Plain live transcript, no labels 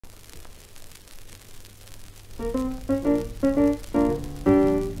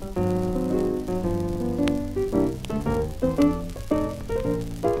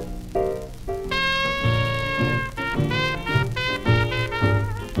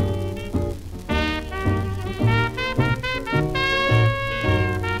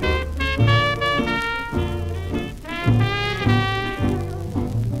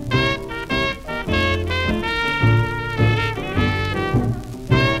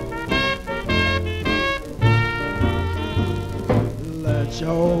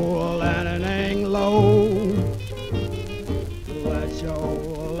your lantern hang low. Let your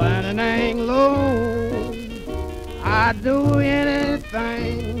lantern hang low. I'd do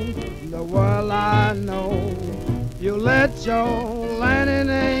anything in the world I know. You let your lantern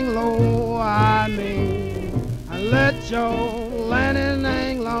hang low, I mean, I let your lantern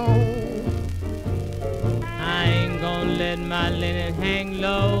hang low. I ain't gonna let my linen hang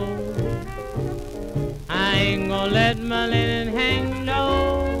low. I ain't gonna let my linen hang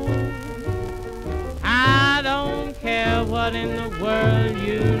low. I don't care what in the world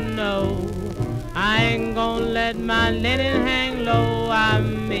you know. I ain't gonna let my linen hang low, I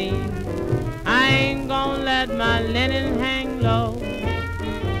mean, I ain't gonna let my linen hang low.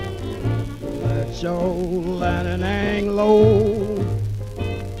 Let your lantern hang low.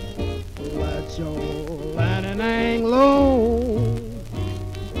 Let your lantern hang low.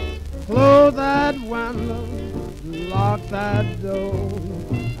 Close that window, lock that door,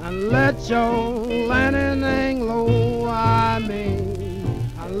 and let your lantern hang low, I mean,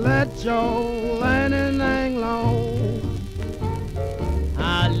 and let your lantern hang low.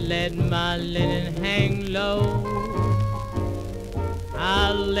 I let my linen hang low.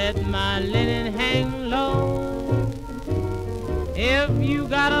 I let my linen hang low. If you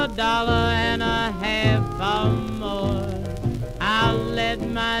got $1.50 or more, I'll let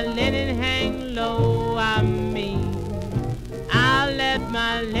my linen hang low, I mean, I'll let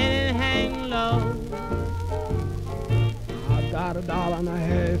my linen hang low. I got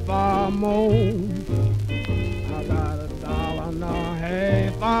 $1.50 or more. I got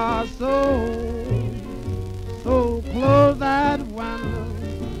 $1.50 or so. So close that window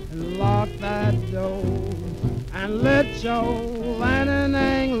and lock that door, and let your lantern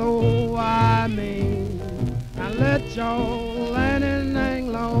hang low, I mean, and let your lantern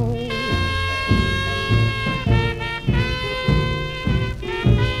hang low.